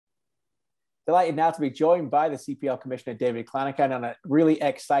Delighted now to be joined by the CPL Commissioner David Clanachan on a really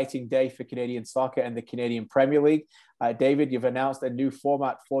exciting day for Canadian soccer and the Canadian Premier League. David, you've announced a new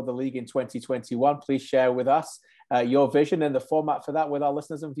format for the league in 2021. Please share with us your vision and the format for that with our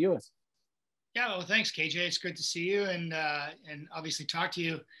listeners and viewers. Yeah, well, thanks, KJ. It's good to see you and obviously talk to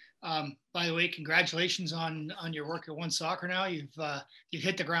you. By the way, congratulations on your work at One Soccer now. You've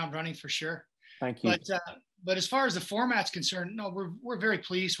hit the ground running for sure. Thank you. But as far as the format's concerned, no, we're very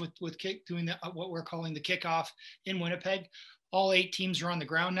pleased with doing what we're calling the kickoff in Winnipeg. All 8 teams are on the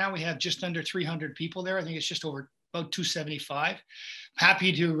ground now. We have just under 300 people there. I think it's just over about 275.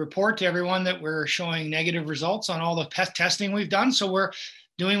 Happy to report to everyone that we're showing negative results on all the testing we've done. So we're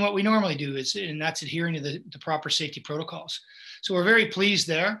doing what we normally do, and that's adhering to the proper safety protocols. So we're very pleased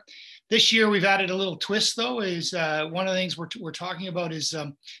there. This year, we've added a little twist, though, is one of the things we're talking about is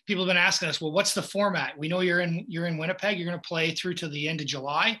people have been asking us, well, what's the format? We know you're in Winnipeg. You're going to play through to the end of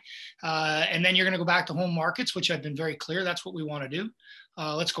July, and then you're going to go back to home markets, which I've been very clear. That's what we want to do.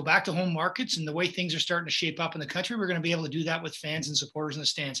 Let's go back to home markets, and the way things are starting to shape up in the country, we're going to be able to do that with fans and supporters in the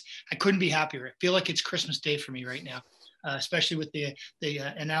stands. I couldn't be happier. I feel like it's Christmas Day for me right now. Especially with the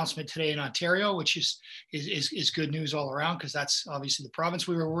announcement today in Ontario, which is good news all around, because that's obviously the province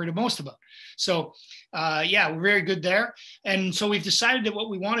we were worried the most about. So yeah, we're very good there. And so we've decided that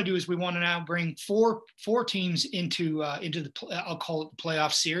what we want to do is we want to now bring four teams into the I'll call it the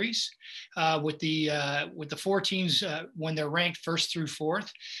playoff series, with the 4 teams when they're ranked 1st through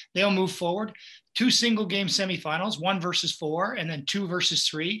 4th, they'll move forward. 2 single game semifinals, 1 versus 4, and then 2 versus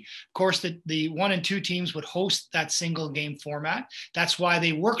 3. Of course, the 1 and 2 teams would host that single game format. That's why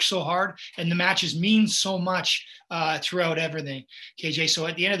they work so hard, and the matches mean so much throughout everything, KJ. So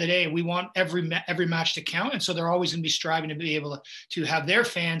at the end of the day, we want every match to count, and so they're always going to be striving to be able to have their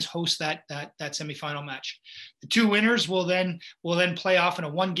fans host that semifinal match. The 2 winners will then play off in a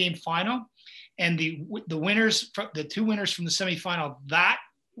 1-game final, and the 2 winners from the semifinal, that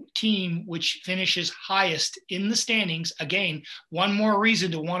team which finishes highest in the standings, again, one more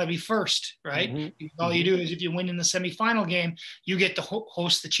reason to want to be first, right? Mm-hmm. All you do is if you win in the semifinal game, you get to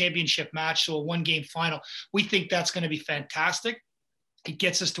host the championship match, so a 1-game final. We think that's going to be fantastic. It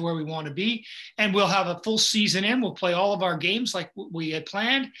gets us to where we want to be, and we'll have a full season in. We'll play all of our games like we had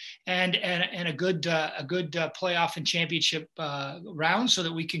planned, and a good playoff and championship round, so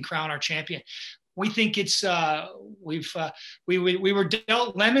that we can crown our champion. We think it's we were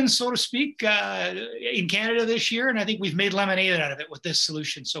dealt lemons, so to speak, in Canada this year, and I think we've made lemonade out of it with this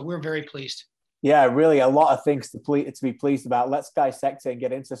solution. So we're very pleased. Yeah, really a lot of things to be pleased about. Let's dissect it and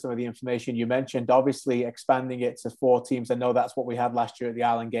get into some of the information you mentioned. Obviously, expanding it to 4 teams. I know that's what we had last year at the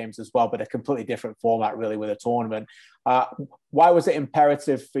Island Games as well, but a completely different format, really, with a tournament. Why was it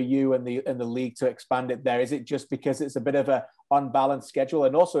imperative for you and the league to expand it there? Is it just because it's a bit of a unbalanced schedule?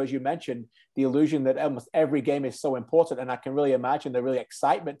 And also, as you mentioned, the illusion that almost every game is so important. And I can really imagine the really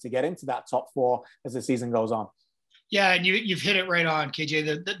excitement to get into that top 4 as the season goes on. Yeah, and you've hit it right on,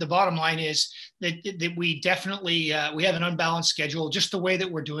 KJ. The bottom line is that we definitely we have an unbalanced schedule, just the way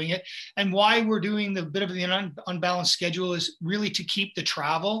that we're doing it. And why we're doing the bit of the unbalanced schedule is really to keep the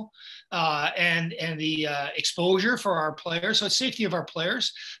travel and the exposure for our players, so it's safety of our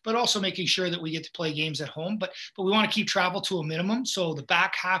players, but also making sure that we get to play games at home. But we want to keep travel to a minimum. So the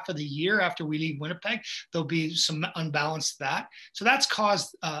back half of the year after we leave Winnipeg, there'll be some unbalance to that. So that's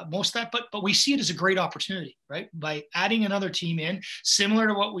caused most of that. But we see it as a great opportunity, right? By adding another team in, similar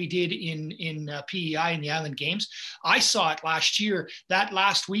to what we did in PEI in the Island Games. I saw it last year, that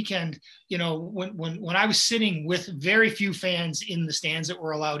last weekend, you know, when I was sitting with very few fans in the stands that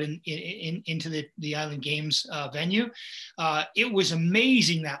were allowed into the Island Games venue. It was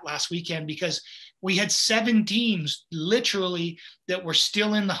amazing that last weekend, because we had 7 teams literally that were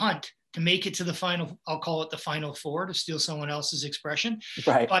still in the hunt to make it to the final. I'll call it the final 4, to steal someone else's expression.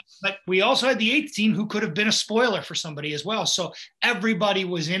 Right. But we also had the 8th team who could have been a spoiler for somebody as well. So everybody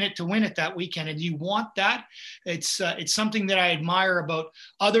was in it to win it that weekend. And you want that. It's something that I admire about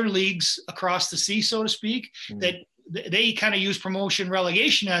other leagues across the sea, so to speak, that they kind of use promotion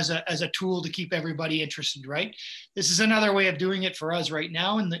relegation as a tool to keep everybody interested, right? This is another way of doing it for us right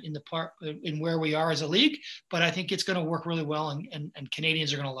now in where we are as a league, but I think it's going to work really well, and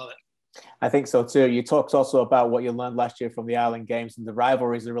Canadians are going to love it. I think so too. You talked also about what you learned last year from the Island Games, and the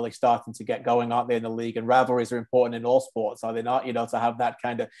rivalries are really starting to get going, aren't they, in the league? And rivalries are important in all sports, are they not? You know, to have that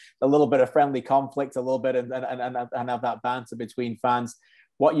kind of a little bit of friendly conflict, a little bit, and have that banter between fans.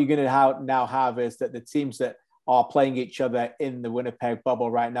 What you're going to now have is that the teams that are playing each other in the Winnipeg bubble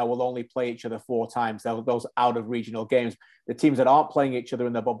right now will only play each other 4 times. Those out of regional games. The teams that aren't playing each other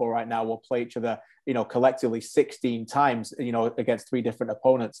in the bubble right now will play each other, collectively 16 times, against 3 different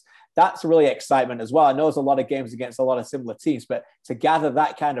opponents. That's really excitement as well. I know there's a lot of games against a lot of similar teams, but to gather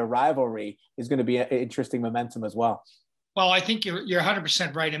that kind of rivalry is going to be an interesting momentum as well. Well, I think you're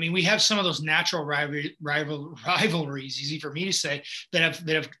 100% right. I mean, we have some of those natural rivalries, easy for me to say, that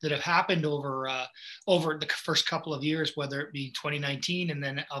have happened over the first couple of years, whether it be 2019 and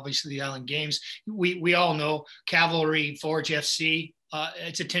then obviously the Island Games. We all know Cavalry, Forge FC.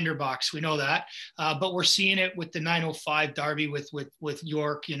 It's a tinderbox. We know that, but we're seeing it with the 905 derby with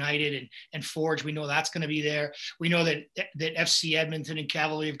York United and Forge. We know that's going to be there. We know that FC Edmonton and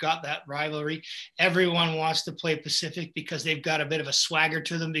Cavalry have got that rivalry. Everyone wants to play Pacific because they've got a bit of a swagger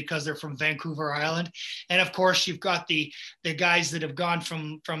to them because they're from Vancouver Island. And of course, you've got the guys that have gone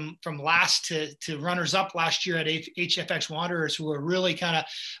from last to runners up last year at HFX Wanderers, who are really kind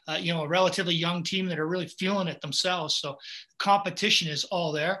of a relatively young team that are really feeling it themselves. So competition is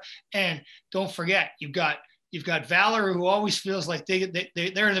all there. And don't forget, you've got Valor, who always feels like they're in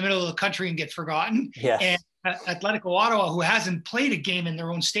the middle of the country and get forgotten. Yes. And Atletico Ottawa, who hasn't played a game in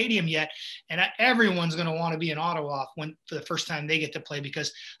their own stadium yet. And everyone's going to want to be in Ottawa for the first time they get to play,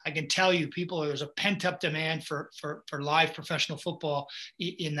 because I can tell you, there's a pent up demand for live professional football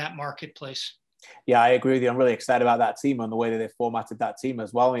in that marketplace. Yeah, I agree with you. I'm really excited about that team and the way that they formatted that team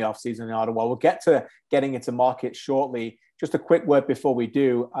as well in the offseason in Ottawa. We'll get to getting into market shortly. Just a quick word before we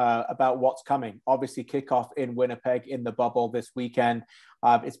do about what's coming. Obviously, kickoff in Winnipeg in the bubble this weekend.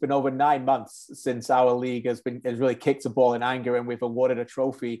 It's been over 9 months since our league has really kicked a ball in anger and we've awarded a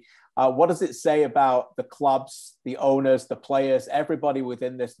trophy. What does it say about the clubs, the owners, the players, everybody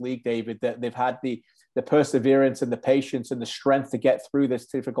within this league, David, that they've had the perseverance and the patience and the strength to get through this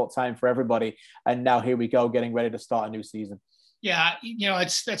difficult time for everybody? And now here we go, getting ready to start a new season. Yeah,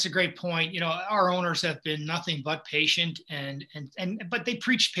 that's a great point. Our owners have been nothing but patient, but they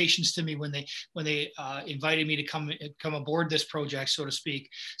preached patience to me when they invited me to come aboard this project, so to speak.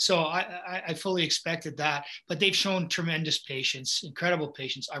 So I fully expected that, but they've shown tremendous patience, incredible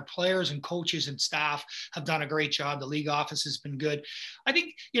patience. Our players and coaches and staff have done a great job. The league office has been good. I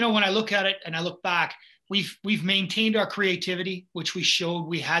think, when I look at it and I look back, we've maintained our creativity, which we showed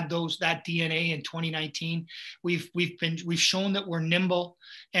we had that DNA in 2019. We've shown that we're nimble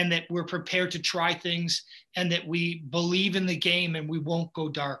and that we're prepared to try things and that we believe in the game and we won't go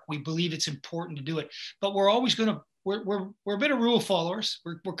dark. We believe it's important to do it, but we're always going to. We're a bit of rule followers.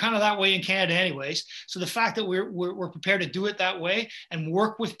 We're kind of that way in Canada anyways. So the fact that we're prepared to do it that way and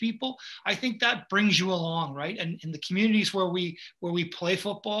work with people, I think that brings you along, right? And in the communities where we play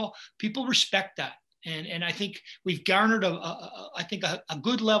football, people respect that. And I think we've garnered a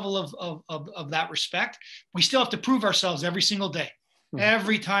good level of that respect. We still have to prove ourselves every single day.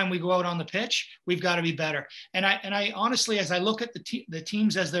 Every time we go out on the pitch, we've got to be better. And I honestly, as I look at the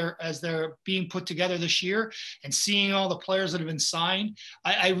teams as they're being put together this year and seeing all the players that have been signed,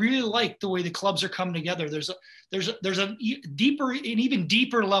 I really like the way the clubs are coming together. There's an even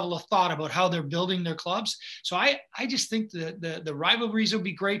deeper level of thought about how they're building their clubs. So I just think the rivalries will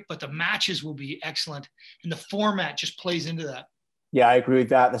be great, but the matches will be excellent, and the format just plays into that. Yeah, I agree with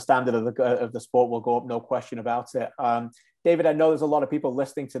that. The standard of the sport will go up, no question about it. David, I know there's a lot of people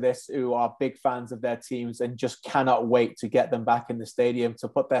listening to this who are big fans of their teams and just cannot wait to get them back in the stadium, to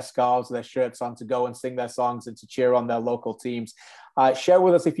put their scarves, their shirts on, to go and sing their songs and to cheer on their local teams. Share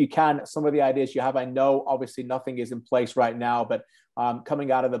with us, if you can, some of the ideas you have. I know obviously nothing is in place right now, but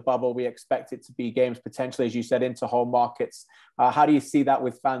coming out of the bubble, we expect it to be games potentially, as you said, into home markets. How do you see that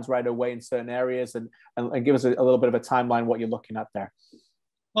with fans right away in certain areas? And give us a little bit of a timeline, what you're looking at there.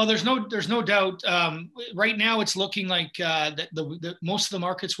 Well, there's no doubt. Right now, it's looking like the most of the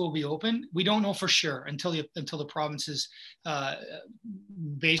markets will be open. We don't know for sure until the provinces,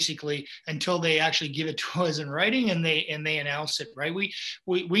 basically, until they actually give it to us in writing and they announce it. Right?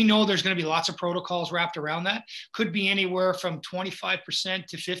 We know there's going to be lots of protocols wrapped around that. Could be anywhere from 25%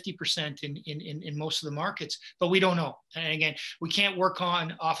 to 50% in most of the markets, but we don't know. And again, we can't work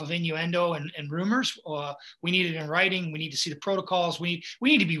off of innuendo and rumors. We need it in writing. We need to see the protocols. We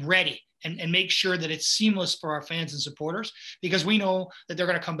need to be ready and make sure that it's seamless for our fans and supporters, because we know that they're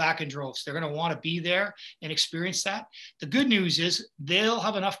going to come back in droves. They're going to want to be there and experience that. The good news is they'll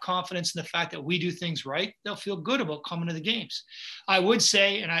have enough confidence in the fact that we do things right. They'll feel good about coming to the games. I would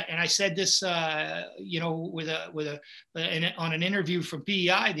say, and I said this, on an interview from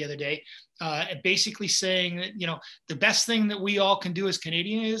PEI the other day, basically saying that, the best thing that we all can do as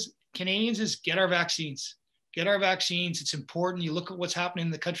Canadians is get our vaccines. get our vaccines. It's important. You look at what's happening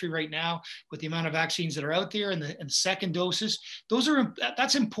in the country right now with the amount of vaccines that are out there and the second doses.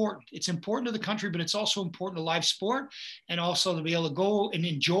 That's important. It's important to the country, but it's also important to live sport and also to be able to go and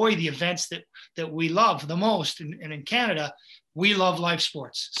enjoy the events that we love the most. And in Canada, we love live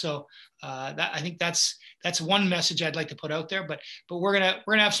sports. So I think that's one message I'd like to put out there. But we're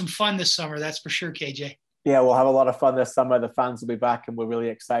gonna have some fun this summer. That's for sure, KJ. Yeah, we'll have a lot of fun this summer. The fans will be back, and we're really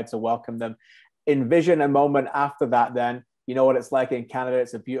excited to welcome them. Envision a moment after that. Then you know what it's like in Canada.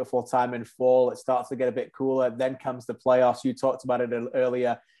 It's a beautiful time in fall. It starts to get a bit cooler. Then comes the playoffs. You talked about it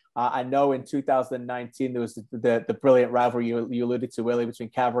earlier. I know in 2019 there was the brilliant rivalry you alluded to earlier between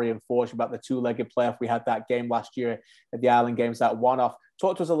Cavalry and Forge about the two-legged playoff. We had that game last year at the Island Games, that one-off.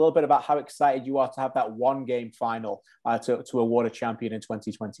 Talk to us a little bit about how excited you are to have that one-game final to award a champion in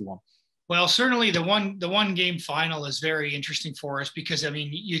 2021. Well, certainly the one game final is very interesting for us because, I mean,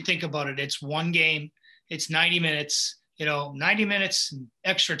 you think about it, it's one game, it's 90 minutes, 90 minutes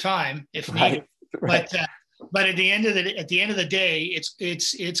extra time if needed. Right. But at the end of the day,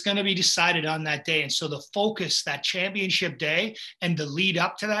 it's going to be decided on that day. And so the focus, that championship day and the lead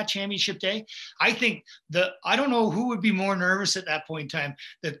up to that championship day, I think I don't know who would be more nervous at that point in time,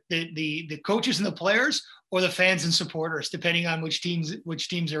 the coaches and the players or the fans and supporters, depending on which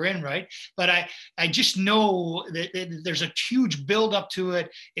teams are in, right? But I just know that there's a huge build up to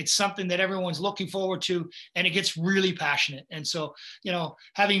it. It's something that everyone's looking forward to, and it gets really passionate. And so,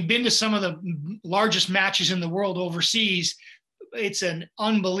 having been to some of the largest matches in the world overseas, it's an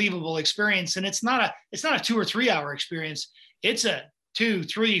unbelievable experience. And it's not a 2 or 3 hour experience. It's a 2,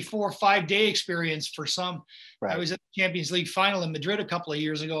 3, 4, 5 day experience for some. Right. I was at the Champions League final in Madrid a couple of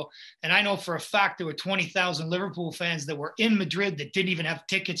years ago, and I know for a fact there were 20,000 Liverpool fans that were in Madrid that didn't even have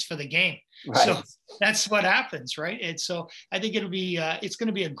tickets for the game. Right. So that's what happens, right? And so I think it's going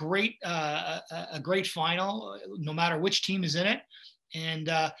to be a great final, no matter which team is in it. And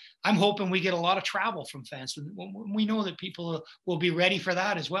I'm hoping we get a lot of travel from fans. We know that people will be ready for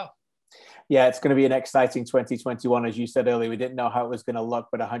that as well. Yeah, it's going to be an exciting 2021. As you said earlier, we didn't know how it was going to look,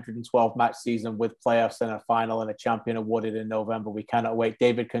 but 112 match season with playoffs and a final and a champion awarded in November. We cannot wait.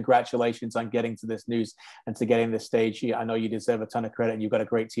 David, congratulations on getting to this news and to getting this stage. I know you deserve a ton of credit, and you've got a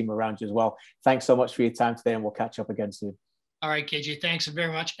great team around you as well. Thanks so much for your time today, and we'll catch up again soon. All right, KJ, thanks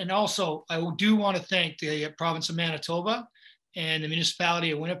very much. And also, I do want to thank the province of Manitoba and the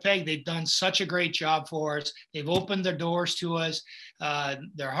municipality of Winnipeg. They've done such a great job for us. They've opened their doors to us,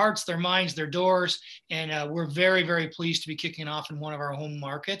 their hearts, their minds, their doors. And we're very, very pleased to be kicking off in one of our home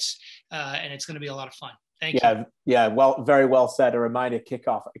markets. And it's going to be a lot of fun. Thank you. Yeah. Well, very well said. A reminder,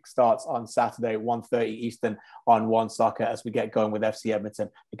 kickoff starts on Saturday, 1:30 Eastern on One Soccer as we get going with FC Edmonton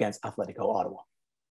against Atletico Ottawa.